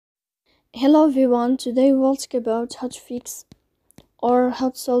Hello everyone, today we'll talk about how to fix or how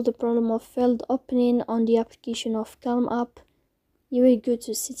to solve the problem of failed opening on the application of Calm app. You will go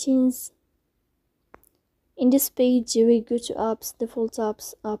to settings. In this page you will go to apps, default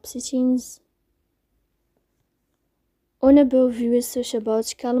apps, app settings. On above you will search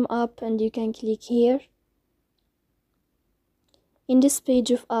about Calm app and you can click here. In this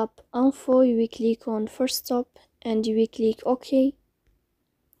page of app info you will click on first stop and you will click OK.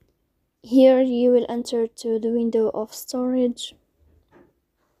 Here you will enter to the window of storage.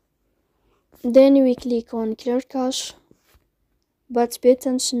 Then we click on clear cache, but pay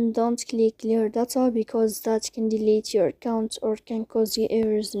attention, don't click clear data because that can delete your account or can cause you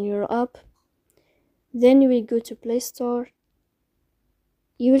errors in your app. Then you will go to Play Store.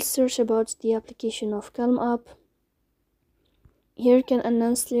 You will search about the application of Calm app. Here you can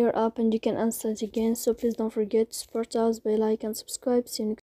uninstall your app and you can install it again, so please don't forget to support us by like and subscribe. See you next